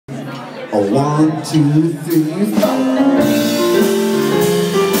1, 2, 3, 4.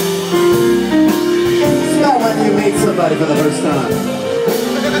 It's not when you meet somebody for the first time.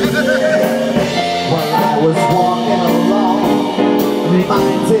 Well, I was walking along,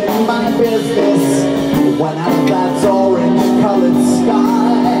 minding my business, when out of that orange-colored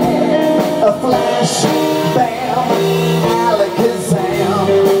sky, a flash, bam, alakazam,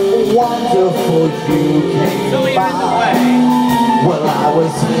 wonderful you came by. Well, I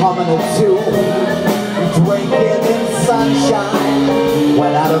was humming a tune, drinking in sunshine,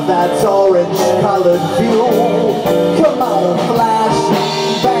 when out of that orange-colored view, come on, flash,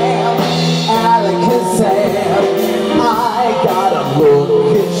 bam, alakazam, I gotta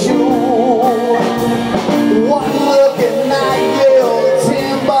look at you. One look and I yell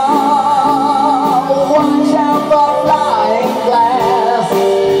timber. Watch out for flying glass.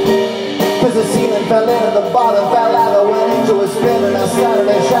 Cause the ceiling fell in and the bottom fell out. I went into a spin and I started a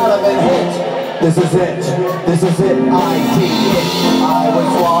shot of a hit. This is it, this is it, I did it. I was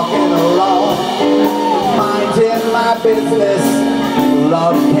walking along, minding my business.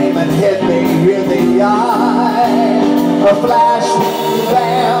 Love came and hit me in the eye. A flash,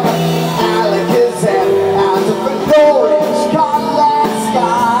 bam, alakazam, out of an orange-colored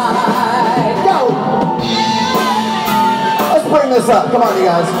sky. Go! Let's bring this up. Come on, you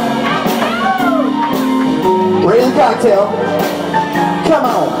guys. Raise the cocktail. Come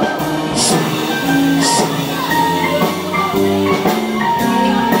on.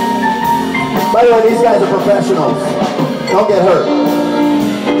 By the way, these guys are professionals. Don't get hurt.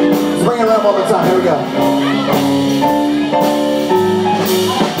 Let's bring it around one more time. Here we go.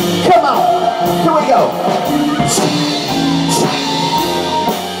 Come on. Here we go.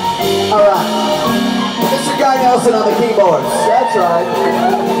 All right. Mr. Guy Nelson on the keyboards. That's right.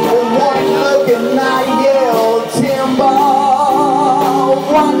 With one look and I yell timber.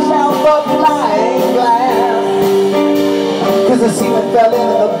 Watch out for flying glass. Cause the ceiling fell in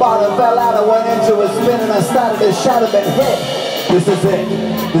and the bottom fell out. I went into a spin and I started a shot of it hit. This is it,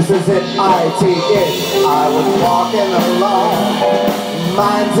 this is it, I take it. I was walking along,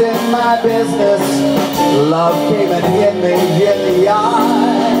 minding my business. Love came and hit me in the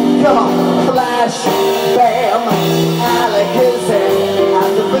eye. Come on, flash, bam, alakazam,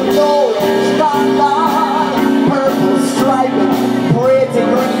 out of an orange starlight, purple striping, pretty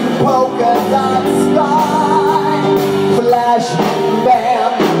green polka dot sky. Flash,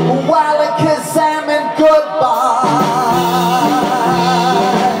 bam, alakazam and goodbye.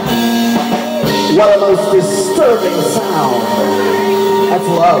 What a most disturbing sound. That's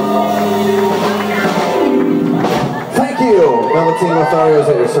love. Thank you, Velveteen Lotharios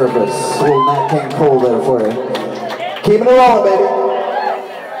at your service. A little Nat King Cole there for you. Keeping it rolling, baby.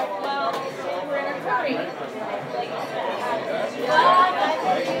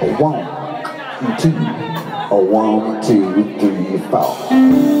 A 1, 2, a 1, 2, 3, 4.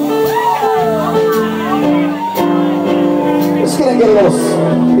 Just gonna get a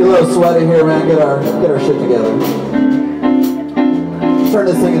little sweaty here, man. Get our shit together. Turn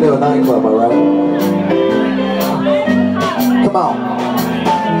this thing into a nightclub, all right? Come on.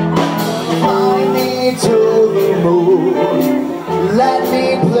 Fly me to the moon. Let me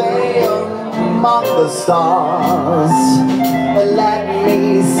play among the stars. Let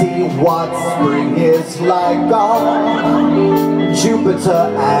me see what spring is like on Jupiter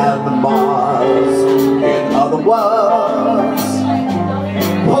and Mars. In other words,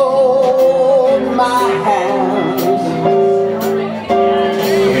 hold my hand.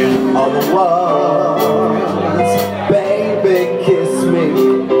 In other words, baby, kiss me.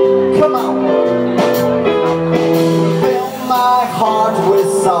 Come on. Fill my heart with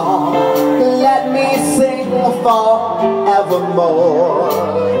song. Let me sing forevermore.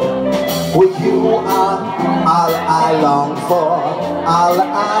 With you are all I long for, all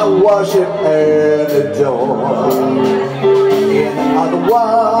I worship and adore. In other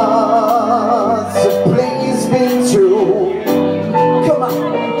words, please be true. Come on.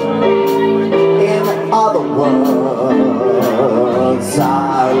 In other words,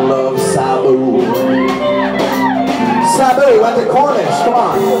 I love Sabu. Sabu went to Cornish. Come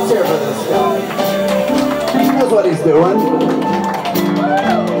on, let's hear for this guy. That's what he's doing.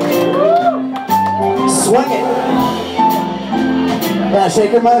 Swing it. Yeah,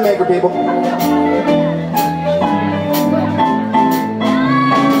 shake your money maker, people.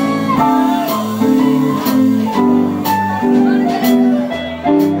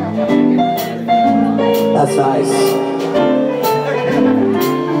 That's nice.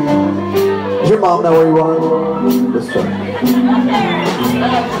 Does your mom know where you are? This way.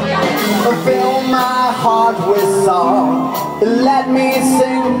 Fill my heart with song. Let me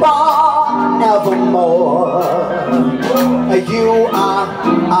sing bars. evermore. You are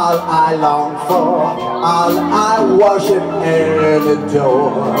all I long for, all I worship and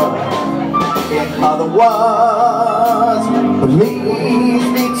adore. In other words, please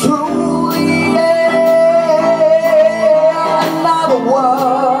be truly, yeah. In other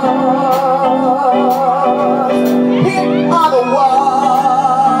words,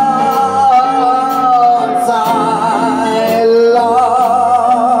 I love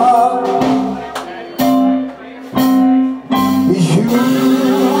you.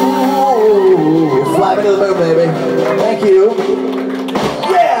 Fly me to the moon, baby. Thank you.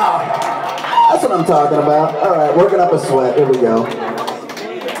 Yeah! That's what I'm talking about. Alright, working up a sweat. Here we go.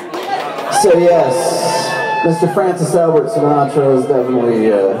 So yes, Mr. Francis Albert Sinatra is definitely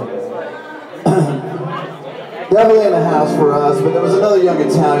definitely in the house for us, but there was another young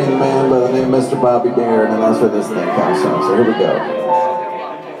Italian man by the name of Mr. Bobby Darin, and that's where this thing comes from. So here we go.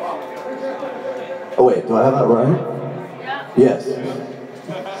 Oh wait, do I have that right? Yes.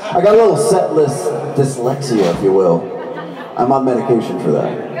 I got a little set list dyslexia, if you will. I'm on medication for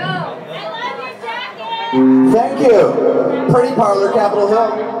that. Thank you. Pretty Parlor, Capitol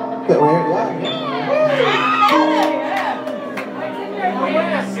Hill. Okay, we're here, yeah.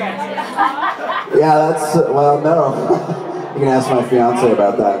 Yeah, that's, well, no. You can ask my fiance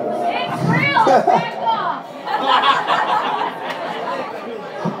about that.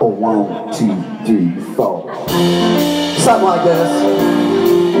 Oh, 1, 2, 3, 4. Something like this.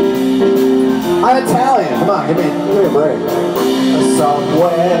 I'm Italian. Come on, give me a break.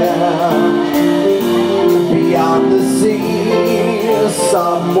 Somewhere beyond the sea,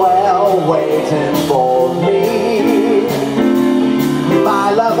 somewhere waiting for me. My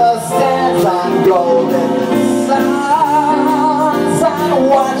lover stands on golden sands and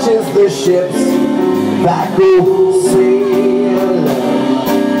watches the ships that go sailing.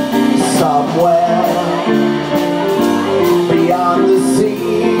 Somewhere beyond the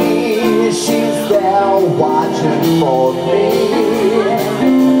sea, she's there watching for me.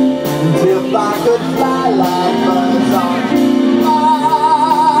 And if I could fly like birds on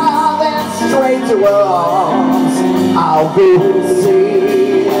fire, then straight to her arms I'll go sailing.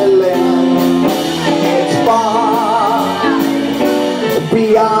 It's far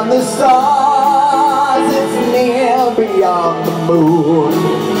beyond the stars, it's near beyond the moon.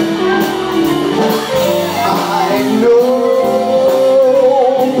 I know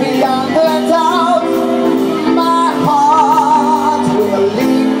beyond the doubt my heart will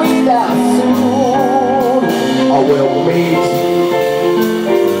lead me there soon. Or we'll meet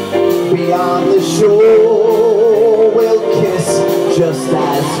beyond the shore, we'll kiss just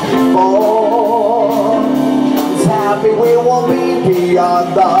as before. It's happy we will meet beyond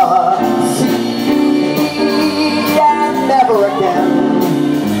the sea, and never again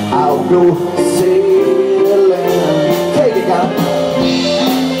I'll go sailing. Take it, guys.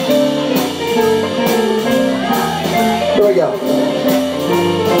 Here we go.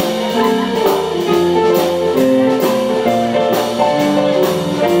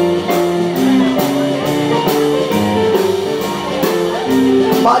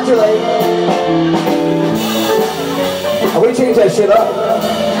 Modulate. Oh, we changed that shit up.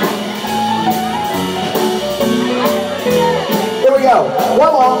 Here we go.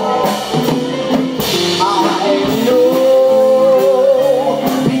 One more. I know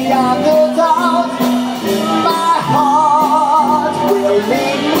beyond the doubt my heart will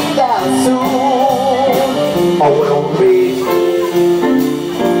lead me there soon. Or we'll meet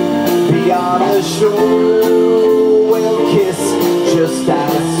beyond the shore, we'll kiss just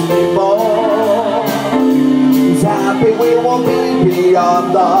as before. It's happy we will meet beyond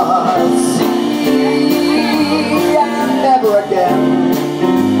the sea, and never again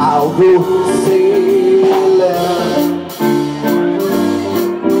I'll go sailing.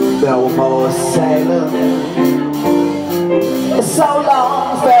 No more sailing. So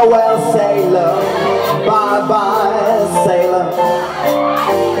long, farewell sailor. Bye-bye sailor.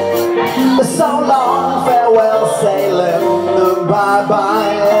 So long, farewell sailing.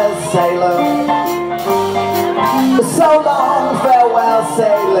 Bye-bye sailor. So long, farewell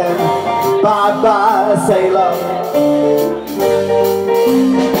sailing. Bye-bye sailor.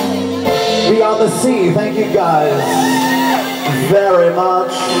 Beyond the sea, thank you guys very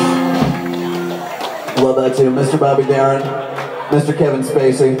much. Love that too, Mr. Bobby Darin, Mr. Kevin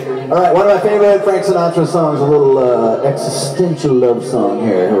Spacey. All right, one of my favorite Frank Sinatra songs, a little existential love song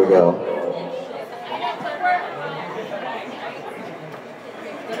here. Here we go.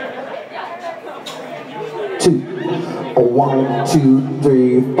 Two, 1, 2,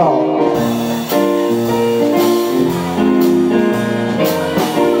 3, 4.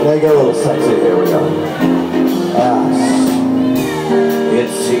 Make it a little sexy. Here we go. Yes. It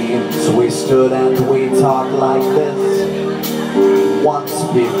seems we stood and we talked like this once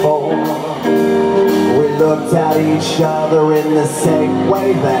before. We looked at each other in the same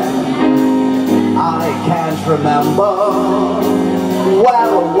way then. I can't remember.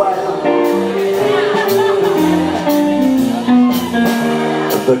 Well.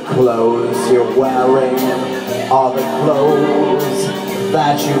 The clothes you're wearing are the clothes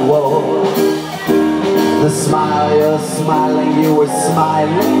that you wore. The smile you're smiling, you were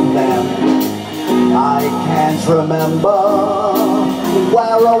smiling then. I can't remember.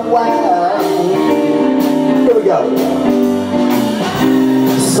 Well. Here we go.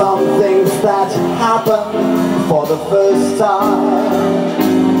 Some things that happen for the first time,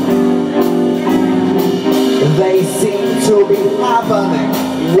 they seem to be happening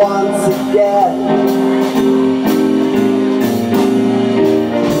once again.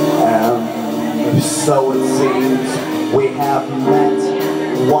 And so it seems we have met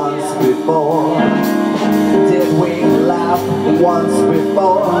once before. Did we laugh once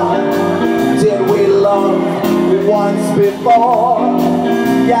before? Did we love once before?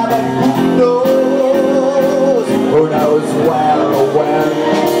 Yeah, but who knows? Who knows where or when?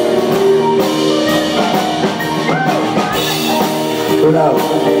 Who knows?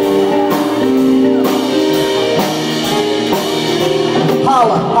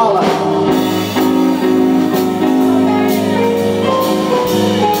 Holla.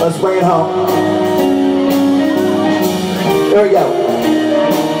 Let's bring it home. Here we go.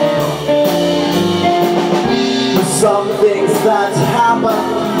 Some things that happen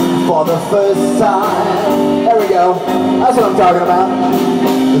for the first time. There we go. That's what I'm talking about.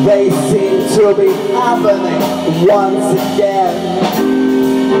 They seem to be happening once again.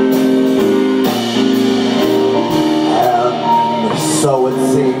 And so it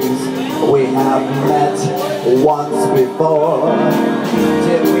seems we have met once before.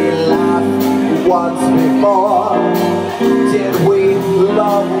 Did we laugh once before? Did we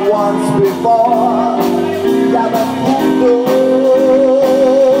love once before? Yeah, but who knows?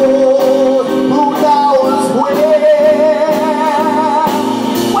 Who knows where?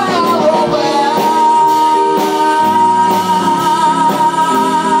 Well,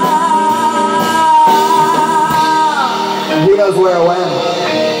 who knows where or when?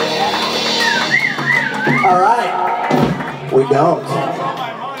 All right. We don't.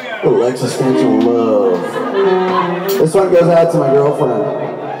 Ooh, existential love. This one goes out to my girlfriend.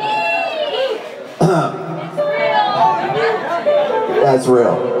 That's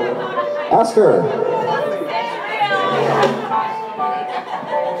real. Ask her.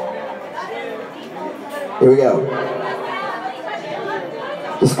 Here we go.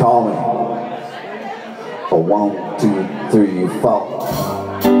 Just call me. A 1, 2, 3, 4.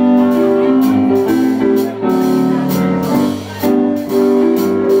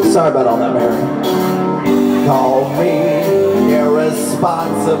 Sorry about all that, Mary. Call me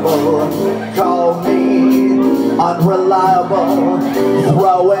irresponsible. Call me unreliable.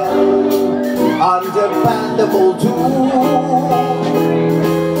 Throw in undependable too.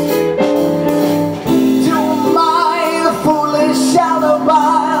 To my foolish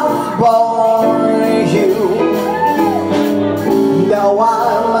alibi, bore you. No,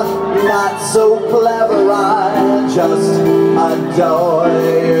 I'm not so clever, I just adore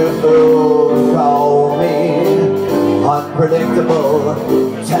you. Call me unpredictable.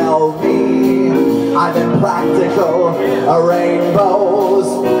 Tell me I'm impractical. Rainbows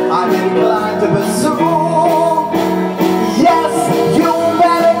I'm inclined to pursue. Yes, you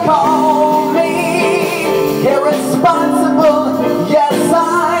better call me irresponsible. Yes,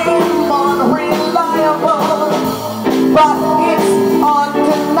 I'm unreliable, but it's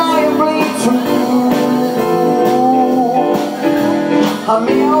undeniably true. I'm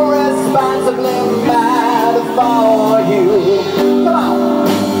irresponsibly mad for you. Come on.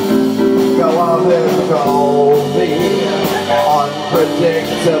 Go on and call me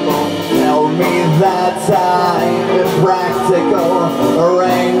unpredictable. Tell me that I'm impractical.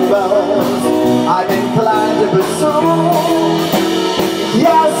 Rainbows I'm inclined to pursue.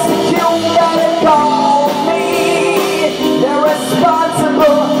 Yes, you better call me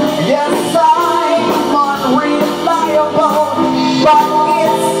irresponsible. Yes, I'm unreliable, but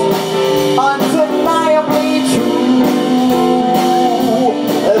it's undeniably true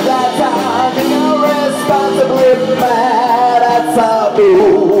that I'm irresponsibly mad at Sabu.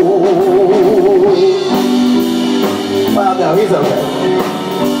 Well, no, he's okay.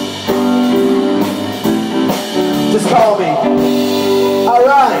 Just call me. All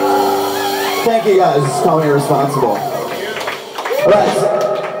right. Thank you guys. Just call me irresponsible. All right.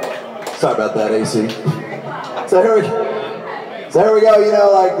 Sorry about that, AC. So here we go. You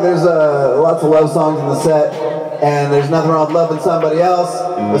know, like there's lots of love songs in the set, and there's nothing wrong with loving somebody else,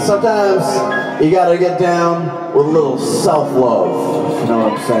 but sometimes you gotta get down with a little self-love, if you know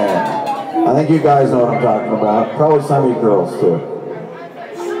what I'm saying. I think you guys know what I'm talking about. Probably some of you girls too.